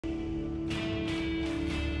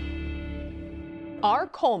Our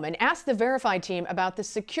Kohlman asked the Verify team about the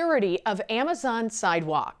security of Amazon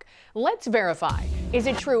Sidewalk. Let's verify. Is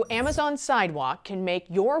it true Amazon Sidewalk can make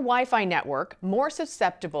your Wi-Fi network more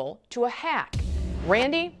susceptible to a hack?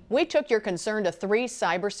 Randy, we took your concern to 3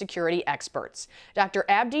 cybersecurity experts. Dr.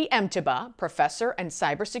 Abdi Mtibaa, professor and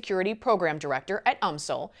cybersecurity program director at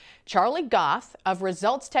UMSL, Charlie Goth of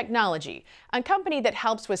Results Technology, a company that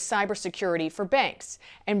helps with cybersecurity for banks,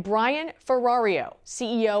 and Brian Ferrario,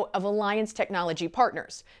 CEO of Alliance Technology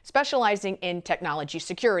Partners, specializing in technology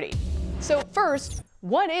security. So first,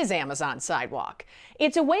 what is Amazon Sidewalk?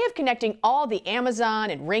 It's a way of connecting all the Amazon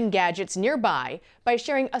and Ring gadgets nearby by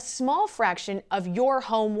sharing a small fraction of your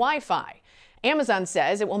home Wi-Fi. Amazon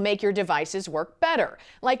says it will make your devices work better,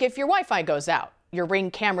 like if your Wi-Fi goes out. Your Ring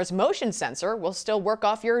camera's motion sensor will still work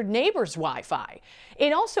off your neighbor's Wi-Fi.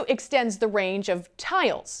 It also extends the range of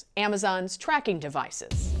Tiles, Amazon's tracking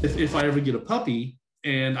devices. If I ever get a puppy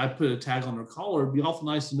and I put a tag on their collar, it'd be awful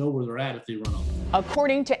nice to know where they're at if they run off.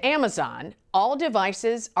 According to Amazon, all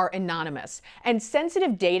devices are anonymous, and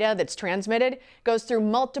sensitive data that's transmitted goes through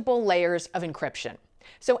multiple layers of encryption.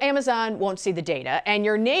 So Amazon won't see the data, and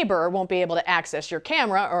your neighbor won't be able to access your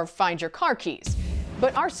camera or find your car keys.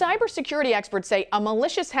 But our cybersecurity experts say a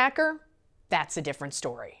malicious hacker, that's a different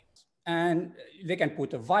story. And they can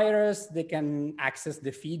put a virus, they can access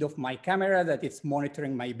the feed of my camera that it's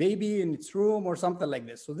monitoring my baby in its room or something like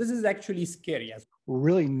this. So this is actually scary. We're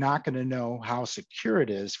really not going to know how secure it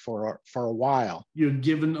is for a while. You're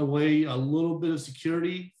giving away a little bit of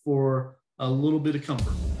security for a little bit of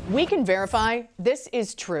comfort. We can verify this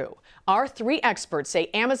is true. Our 3 experts say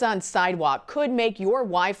Amazon Sidewalk could make your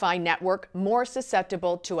Wi-Fi network more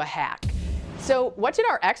susceptible to a hack. So what did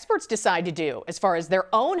our experts decide to do as far as their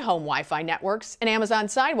own home Wi-Fi networks and Amazon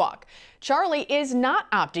Sidewalk? Charlie is not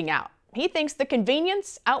opting out. He thinks the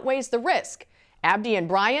convenience outweighs the risk. Abdi and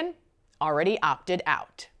Brian already opted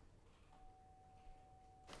out.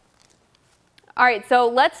 All right, so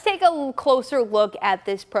let's take a closer look at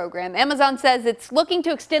this program. Amazon says it's looking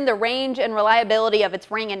to extend the range and reliability of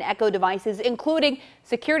its Ring and Echo devices, including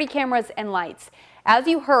security cameras and lights. As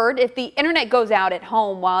you heard, if the internet goes out at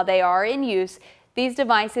home while they are in use, these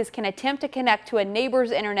devices can attempt to connect to a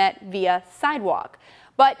neighbor's internet via Sidewalk.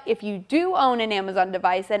 But if you do own an Amazon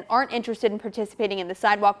device and aren't interested in participating in the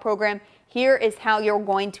Sidewalk program, here is how you're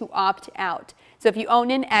going to opt out. So if you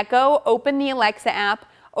own an Echo, open the Alexa app,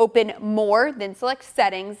 open More, then select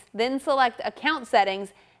Settings, then select Account Settings,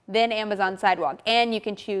 then Amazon Sidewalk, and you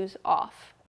can choose Off.